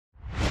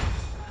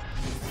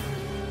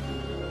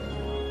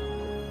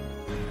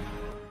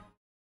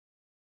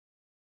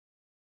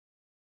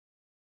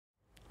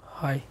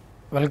Hi,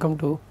 welcome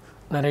to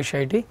Naresh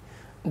IT.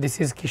 This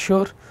is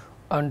Kishore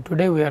and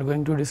today we are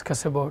going to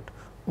discuss about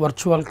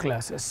virtual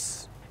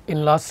classes.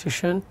 In last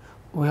session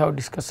we have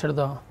discussed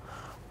the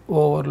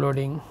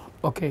overloading,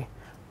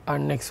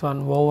 and next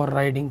one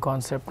overriding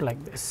concept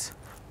like this.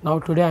 Now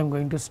today I am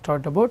going to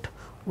start about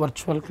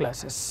virtual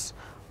classes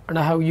and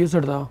I have used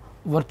the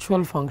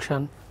virtual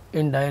function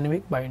in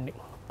dynamic binding.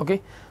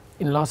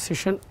 In last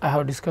session I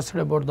have discussed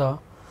about the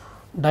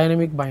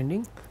dynamic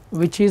binding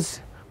which is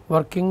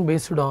working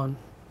based on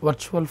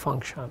virtual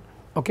function.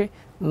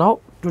 Now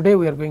today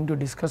we are going to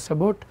discuss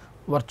about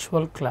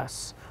virtual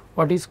class,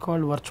 what is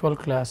called virtual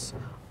class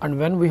and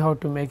when we have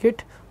to make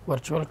it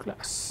virtual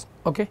class.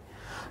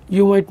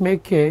 You might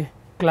make a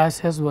class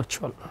as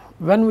virtual,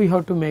 when we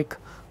have to make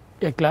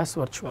a class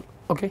virtual.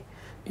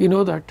 You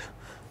know that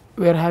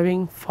we are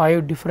having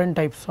 5 different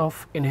types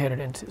of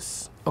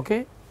inheritances.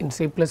 In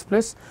C++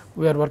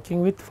 we are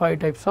working with 5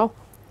 types of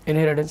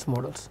inheritance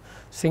models: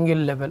 single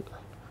level,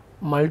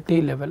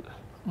 multi-level,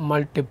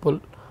 multiple,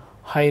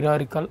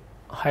 hierarchical,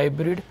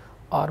 hybrid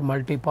or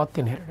multipath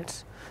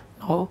inheritance.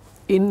 Now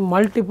in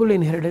multiple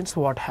inheritance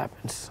what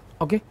happens?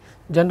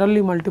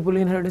 Generally multiple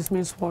inheritance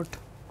means what?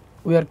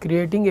 We are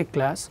creating a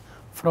class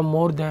from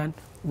more than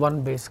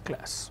one base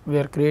class. We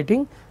are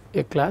creating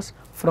a class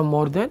from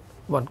more than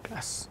one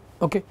class.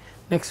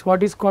 Next,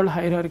 what is called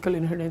hierarchical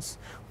inheritance?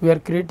 We are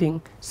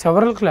creating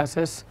several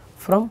classes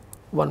from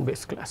one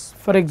base class.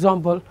 For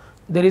example,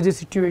 there is a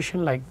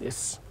situation like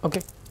this.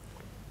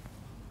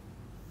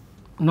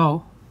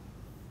 Now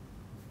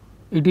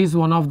it is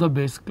one of the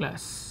base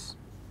class,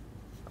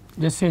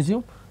 just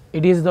assume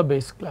it is the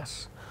base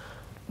class.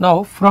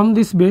 Now from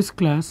this base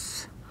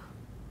class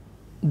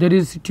there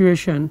is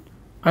situation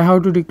I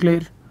have to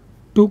declare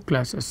 2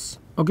 classes,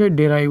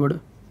 derived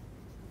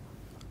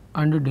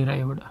and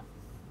derived.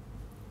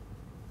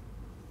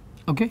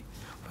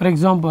 For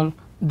example,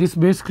 this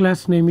base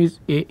class name is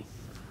A,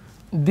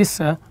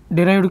 this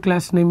derived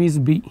class name is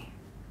B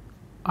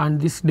and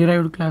this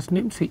derived class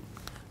name C.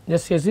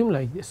 Just assume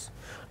like this.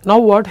 Now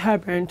what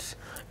happens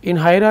in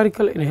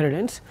hierarchical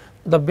inheritance?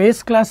 The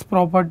base class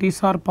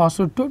properties are passed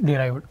to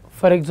derived.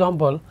 For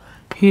example,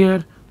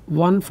 here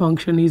one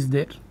function is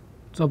there,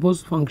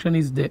 suppose function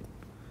is there.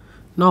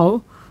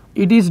 Now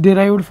it is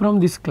derived from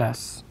this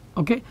class.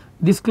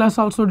 This class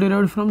also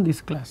derived from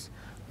this class.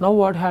 Now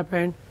what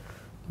happened?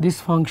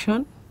 This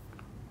function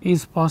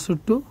is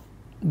passed to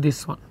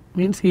this one,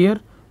 means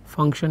here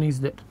function is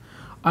there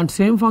and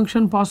same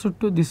function passed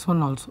to this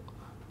one also.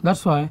 That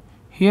is why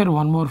here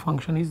one more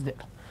function is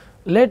there.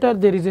 Later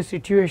there is a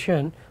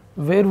situation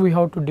where we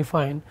have to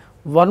define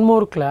one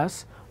more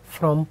class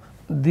from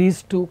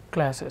these 2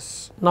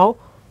 classes. Now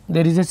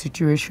there is a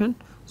situation,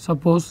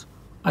 suppose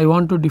I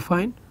want to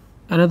define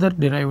another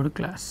derived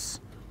class,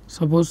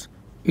 suppose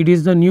it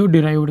is the new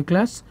derived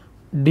class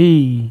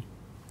D.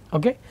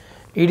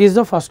 It is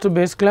the first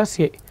base class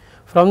A.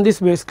 From this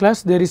base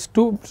class there is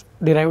 2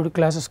 derived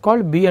classes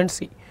called B and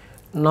C.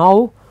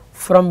 Now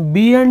from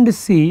B and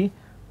C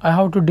I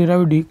have to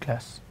derive D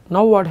class.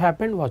 Now what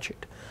happened? Watch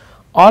it.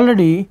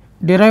 Already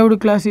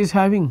derived class is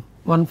having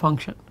one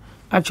function.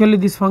 Actually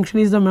this function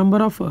is the member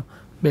of a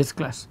base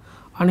class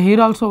and here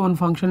also one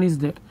function is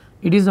there.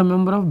 It is a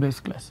member of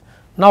base class.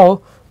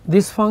 Now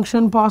this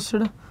function passed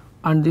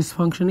and this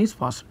function is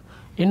passed.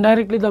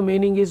 Indirectly the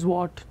meaning is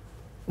what?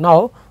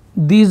 Now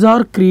these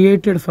are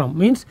created from,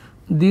 means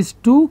these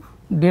 2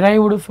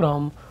 derived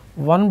from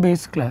one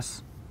base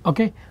class.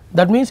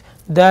 That means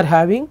they are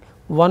having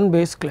one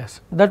base class.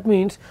 That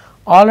means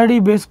already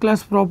base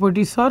class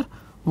properties are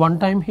one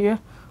time here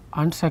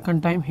and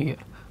second time here.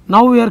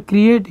 Now we are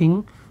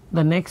creating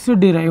the next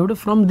derived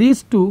from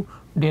these 2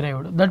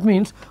 derived. That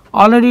means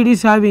already it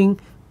is having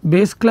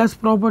base class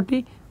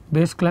property,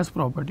 base class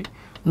property.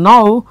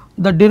 Now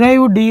the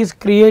derived D is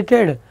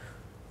created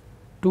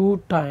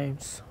 2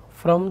 times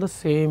from the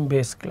same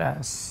base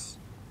class.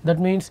 That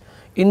means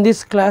in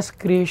this class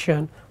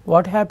creation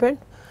what happened?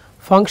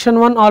 Function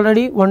 1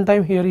 already one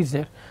time here is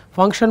there,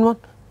 function 1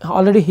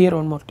 already here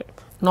one more time.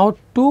 Now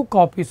 2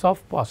 copies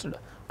of passed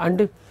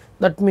and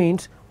that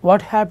means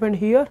what happened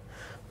here?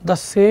 The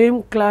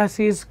same class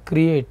is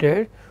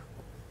created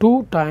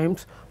 2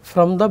 times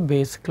from the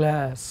base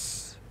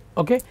class.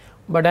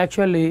 But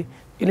actually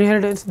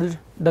inheritance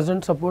does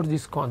not support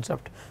this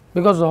concept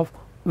because of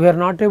we are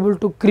not able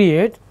to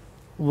create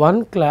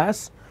one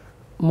class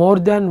more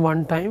than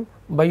one time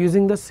by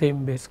using the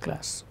same base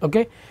class.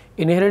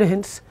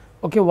 Inheritance,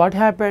 what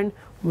happened?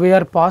 We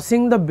are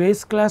passing the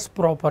base class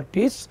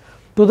properties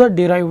to the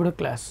derived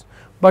class,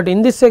 but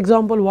in this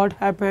example what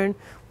happened?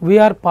 We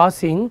are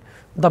passing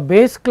the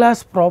base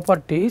class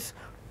properties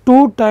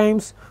 2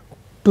 times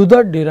to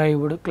the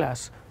derived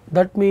class.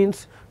 That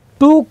means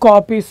 2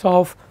 copies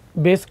of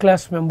base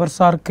class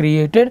members are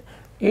created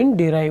in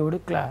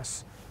derived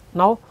class.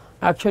 Now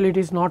actually it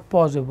is not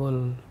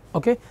possible.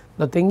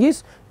 The thing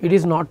is it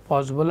is not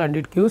possible and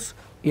it gives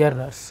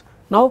errors.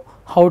 Now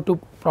how to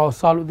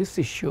solve this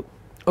issue?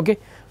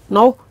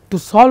 Now to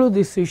solve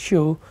this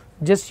issue,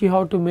 just you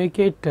have to make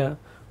it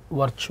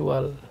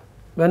virtual.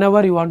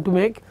 Whenever you want to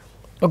make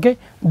Okay,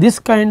 this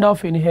kind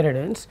of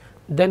inheritance,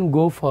 then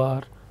go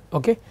for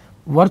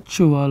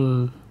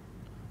virtual.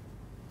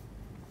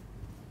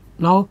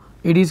 Now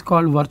it is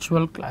called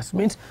virtual class,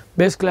 means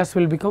base class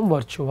will become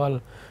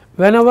virtual.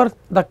 Whenever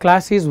the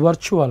class is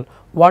virtual,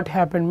 what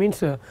happened means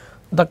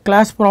the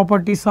class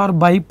properties are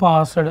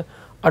bypassed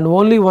and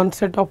only one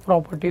set of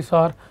properties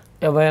are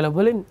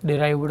available in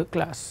derived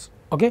class.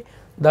 Okay,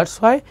 that is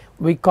why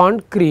we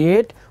can't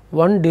create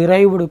one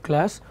derived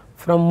class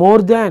from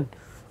more than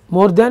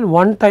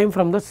one time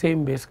from the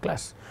same base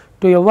class.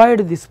 To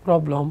avoid this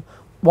problem,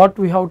 what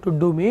we have to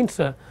do means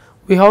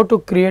we have to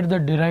create the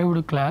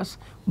derived class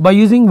by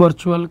using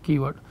virtual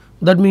keyword.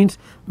 That means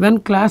when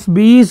class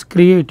B is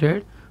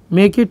created,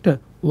 make it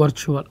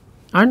virtual,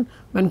 and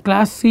when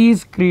class C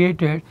is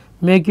created,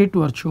 make it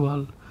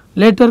virtual.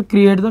 Later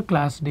create the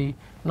class D.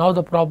 Now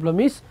the problem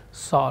is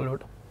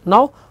solved.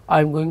 Now I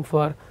am going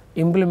for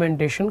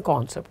implementation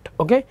concept.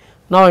 Okay.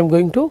 Now I am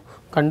going to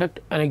conduct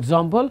an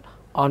example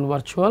on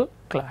virtual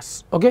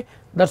class. Okay.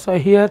 That is why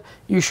here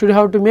you should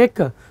have to make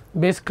a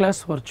base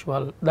class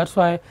virtual. That is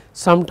why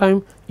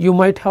sometime you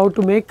might have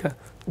to make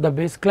the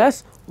base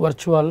class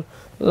virtual,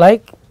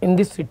 like in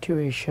this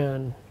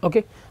situation.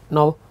 Okay.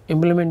 Now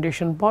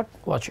implementation part,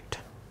 watch it.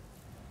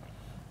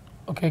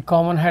 Okay,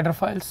 common header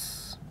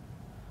files,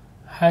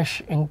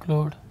 hash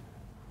include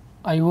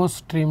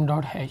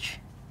iostream.h,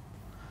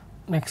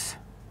 next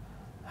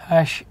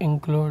hash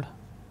include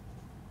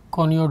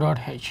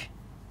conio.h,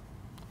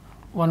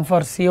 one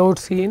for cout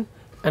cin,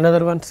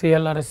 another one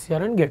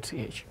clr and get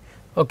ch.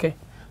 Okay.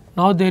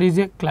 Now there is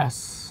a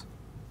class,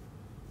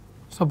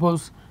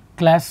 suppose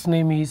class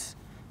name is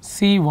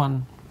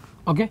C1.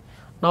 Okay.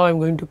 Now I am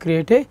going to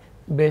create a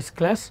base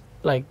class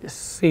like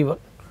this C1,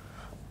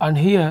 and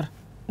here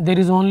there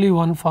is only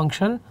one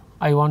function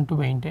I want to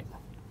maintain,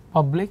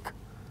 public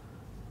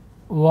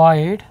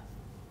void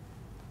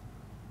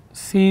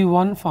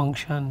C1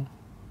 function,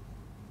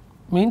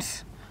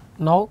 means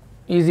now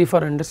easy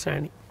for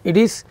understanding, it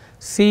is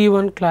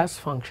C1 class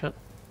function.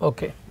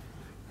 Okay.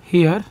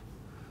 Here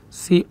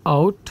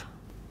cout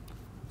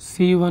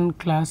C1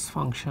 class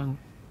function,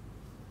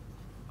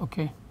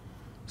 okay,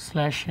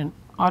 /n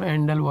or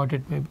endl, what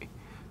it may be.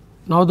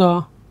 Now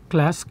the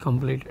class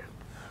completed.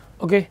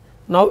 Okay.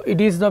 Now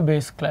it is the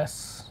base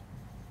class.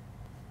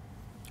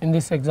 In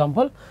this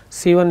example,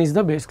 C1 is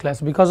the base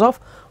class, because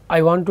of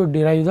I want to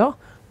derive the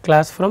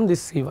class from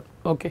this C1.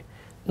 Okay.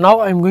 Now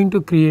I am going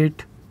to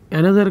create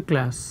another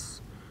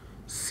class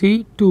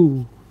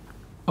C2.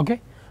 Okay.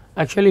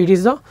 Actually it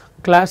is the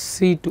class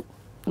C2.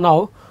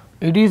 Now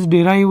it is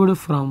derived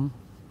from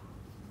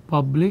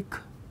public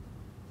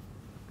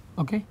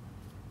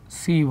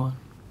C1.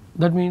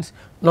 That means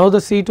now the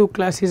C2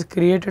 class is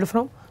created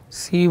from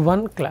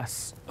C1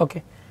 class.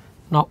 Okay.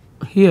 Now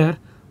here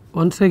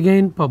once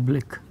again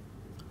public,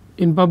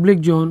 in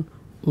public zone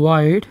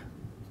void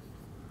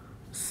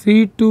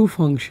C2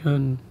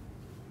 function.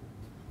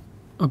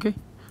 Okay.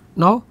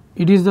 Now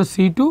it is the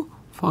C2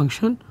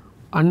 function,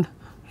 and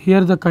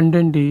here the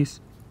content is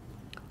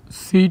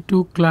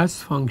C2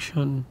 class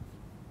function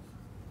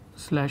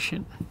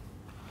 /n.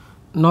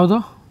 Now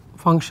the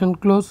function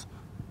close,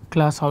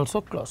 class also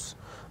close.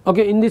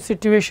 Okay. In this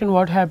situation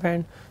what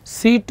happened,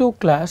 C2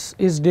 class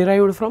is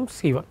derived from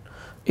C1.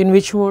 In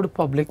which mode?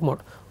 Public mode.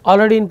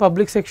 Already in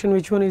public section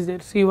which one is there?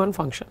 C1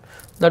 function.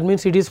 That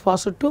means it is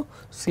passed to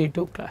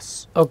C2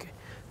 class. Okay.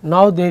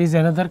 Now there is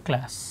another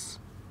class,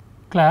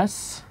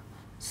 class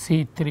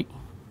C3,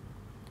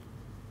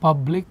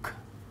 public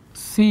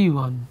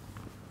C1.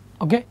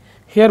 Okay.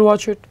 Here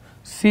watch it,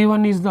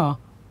 C1 is the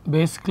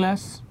base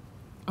class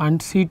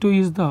and C2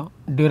 is the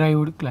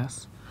derived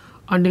class,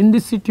 and in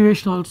this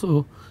situation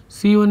also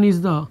C1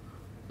 is the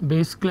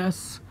base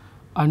class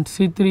and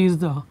C3 is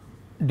the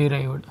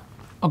derived.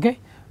 Okay.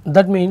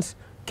 That means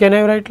can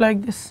I write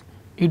like this,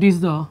 it is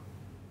the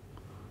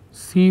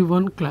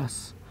C1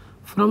 class,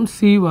 from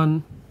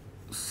C1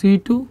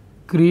 C2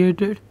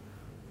 created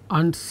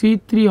and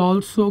C3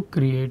 also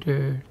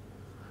created.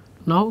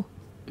 Now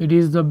it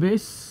is the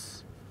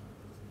base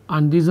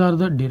and these are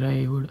the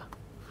derived.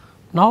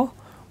 Now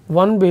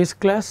one base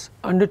class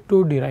and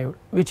two derived,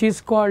 which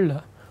is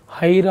called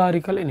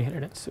hierarchical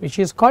inheritance,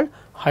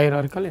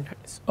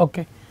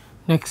 Okay.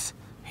 Next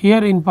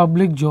here in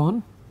public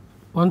zone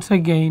once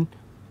again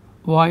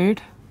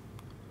void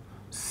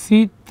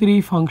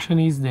C3 function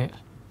is there.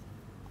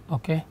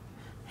 Okay.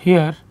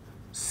 Here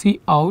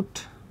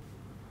cout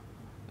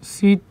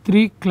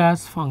C3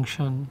 class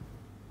function,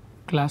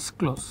 class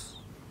close.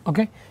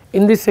 Okay.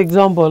 In this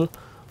example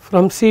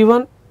from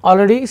C1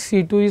 already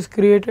C2 is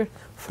created,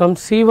 from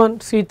C1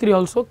 C3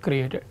 also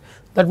created.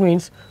 That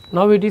means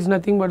now it is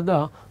nothing but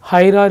the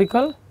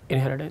hierarchical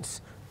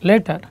inheritance.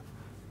 Later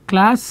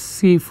class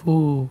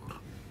C4,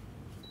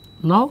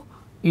 now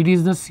it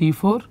is the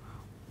C4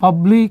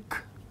 public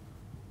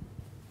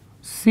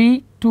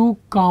C2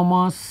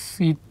 comma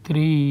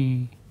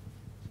C3.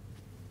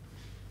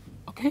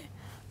 Okay.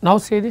 Now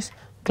say this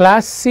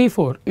class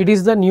C4, it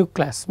is the new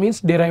class,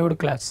 means derived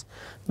class,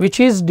 which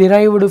is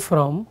derived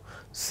from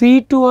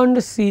C2 and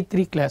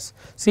C3 class,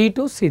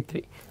 C2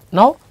 C3.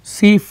 Now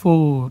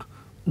C4,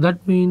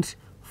 that means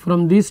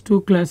from these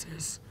two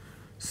classes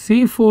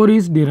C4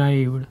 is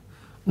derived.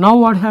 Now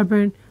what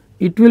happened?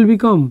 It will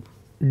become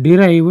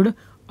derived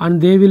and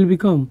they will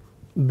become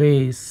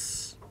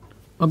base.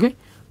 Okay.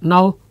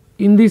 Now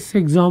in this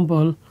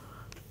example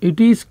it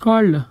is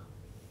called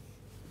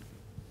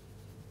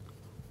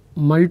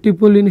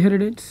multiple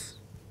inheritance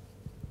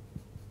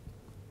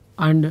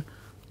and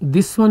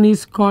this one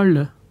is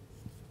called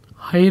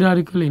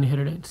hierarchical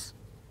inheritance.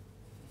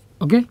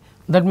 Okay.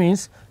 That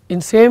means in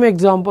same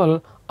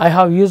example I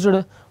have used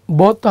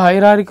both the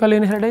hierarchical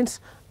inheritance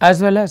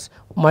as well as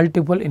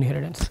multiple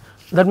inheritance.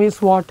 That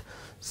means what?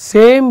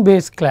 Same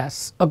base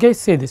class. Okay,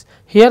 say this.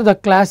 Here the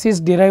class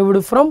is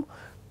derived from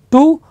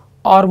two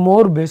or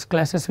more base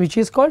classes, which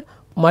is called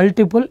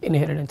multiple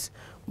inheritance.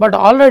 But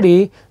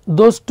already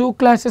those two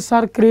classes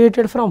are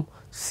created from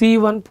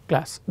C1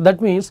 class.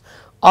 That means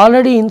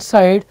already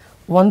inside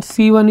one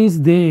C1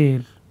 is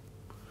there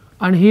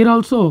and here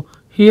also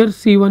here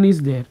C1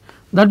 is there.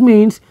 That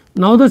means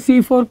now the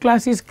C4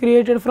 class is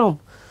created from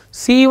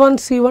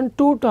C1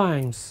 two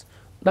times.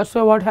 That is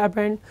why what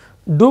happened?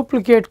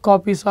 Duplicate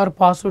copies are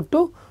passed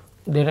to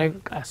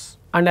derived class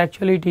and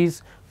actually it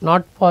is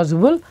not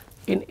possible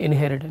in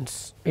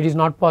inheritance. It is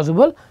not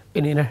possible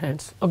in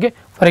inheritance. Okay.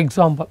 For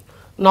example,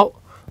 now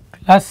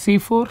class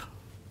C4,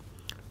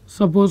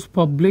 suppose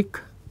public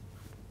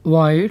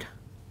void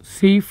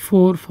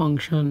C4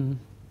 function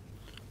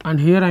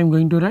and here I am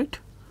going to write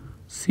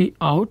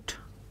Cout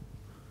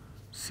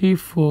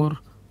C4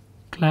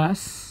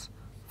 class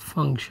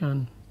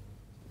function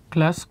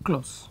class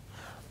close.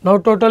 Now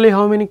totally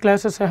how many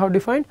classes I have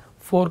defined?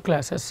 4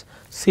 classes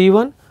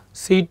C1,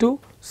 C2,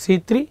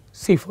 C3,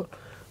 C4.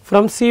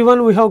 From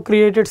C1 we have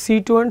created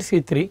C2 and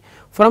C3.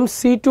 From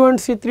C2 and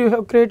C3 we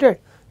have created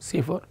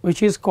C4,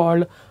 which is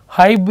called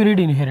hybrid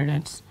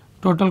inheritance.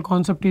 Total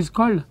concept is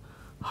called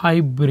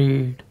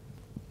hybrid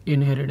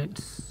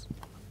inheritance.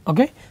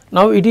 Okay.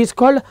 Now it is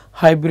called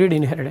hybrid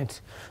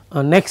inheritance.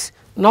 Next,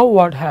 now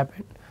what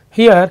happened?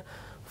 Here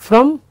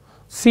from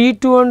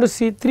C2 and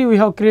C3 we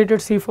have created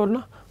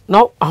C4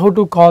 now how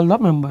to call the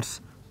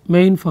members?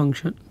 Main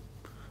function.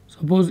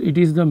 Suppose it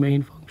is the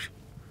main function.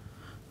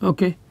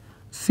 Okay.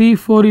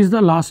 C4 is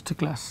the last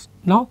class.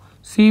 Now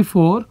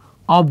C4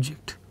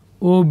 object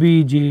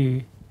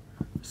obj.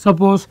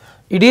 Suppose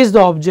it is the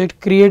object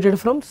created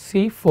from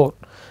C4.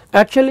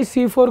 Actually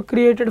C4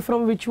 created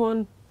from which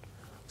one?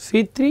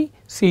 C3,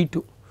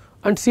 C2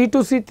 and C2,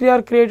 C3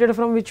 are created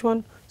from which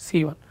one?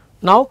 C1.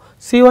 Now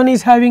C1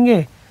 is having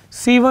a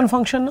C1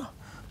 function.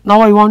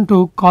 Now I want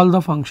to call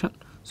the function.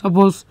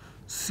 Suppose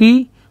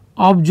C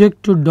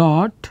object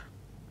dot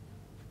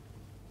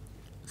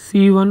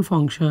C1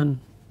 function.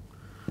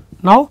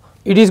 Now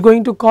it is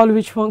going to call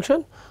which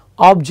function?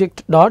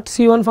 Object dot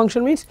C1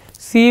 function means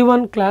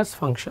C1 class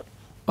function.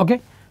 Okay.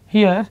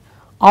 Here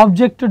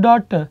object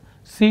dot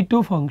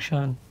C2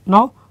 function.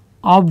 Now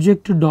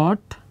object dot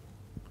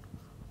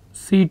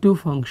C2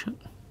 function.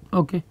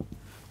 Okay.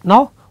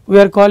 Now we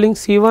are calling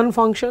C1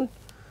 function,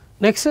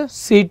 next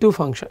C2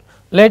 function,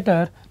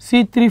 later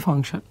C3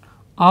 function,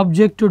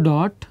 object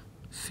dot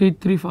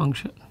C3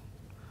 function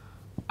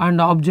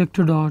and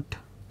object dot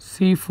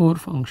C4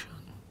 function.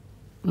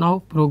 Now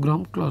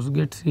program close,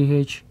 get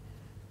ch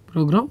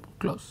program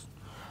close.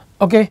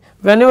 Okay.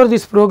 Whenever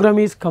this program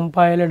is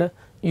compiled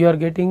you are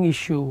getting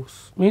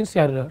issues, means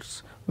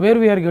errors. Where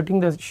we are getting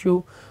the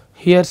issue?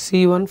 Here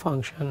C1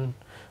 function,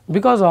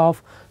 because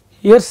of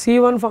here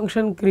C1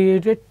 function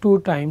created 2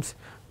 times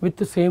with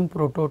the same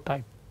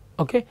prototype,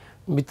 okay,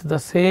 with the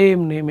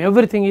same name,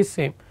 everything is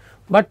same,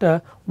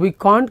 but we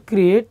can't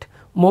create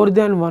more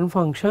than one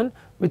function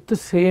with the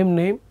same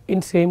name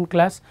in same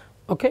class,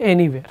 okay,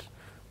 anywhere.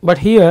 But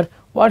here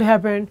what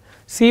happened?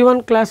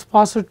 C1 class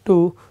passed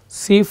to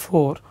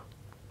C4,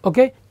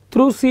 okay,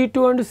 through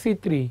C2 and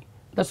C3,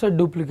 that is a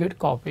duplicate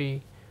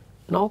copy.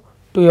 Now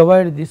to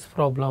avoid this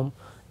problem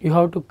you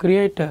have to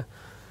create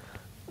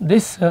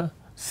this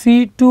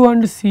C2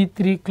 and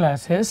C3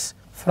 classes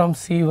from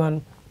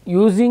C1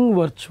 using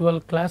virtual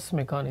class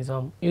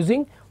mechanism,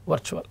 using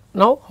virtual.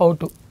 Now how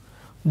to?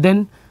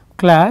 Then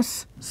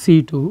class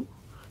C2,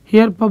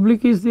 here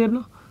public is there,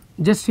 no?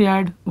 Just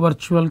add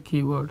virtual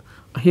keyword,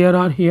 here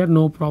or here,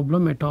 no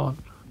problem at all.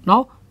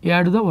 Now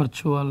add the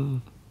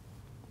virtual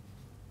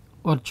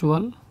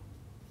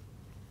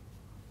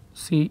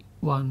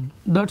C1,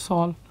 that is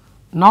all.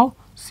 Now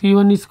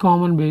C1 is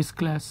common base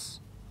class,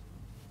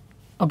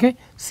 okay.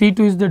 C2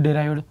 is the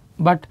derived,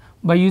 but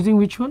by using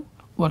which one?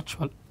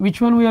 Virtual.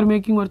 Which one we are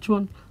making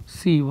virtual?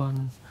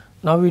 C1.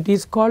 Now it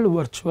is called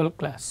virtual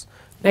class.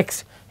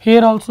 Next,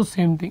 here also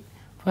same thing.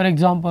 For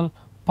example,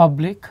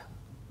 public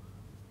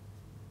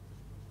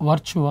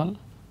virtual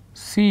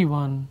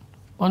C1,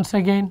 once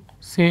again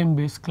same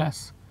base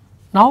class.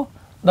 Now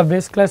the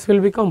base class will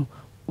become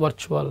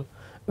virtual.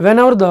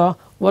 Whenever the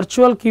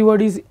virtual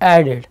keyword is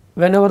added,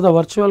 whenever the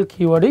virtual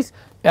keyword is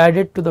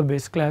added to the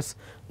base class,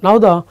 now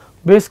the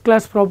base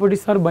class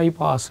properties are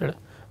bypassed.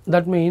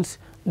 That means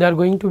they are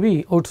going to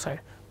be outside,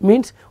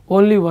 means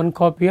only one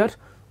copy are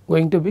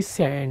going to be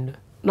sent.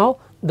 Now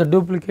the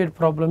duplicate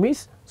problem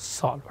is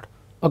solved.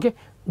 Okay.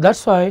 That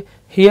is why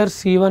here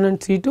C1 and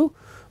C2,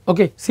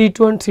 okay,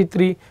 C2 and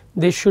C3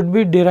 they should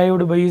be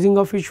derived by using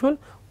of usual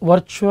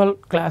virtual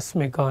class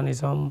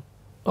mechanism.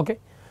 Okay.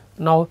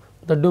 Now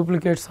the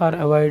duplicates are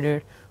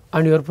avoided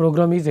and your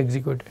program is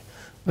executed.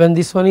 When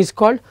this one is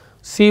called,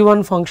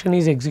 C1 function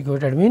is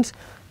executed, means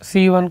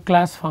C1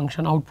 class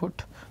function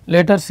output,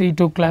 later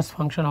C2 class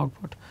function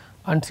output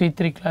and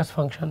C3 class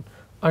function,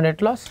 and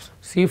at last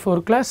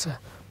C4 class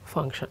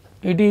function.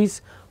 It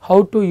is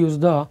how to use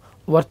the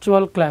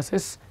virtual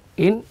classes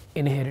in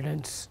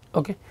inheritance.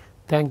 Okay.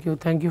 Thank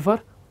you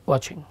for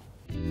watching.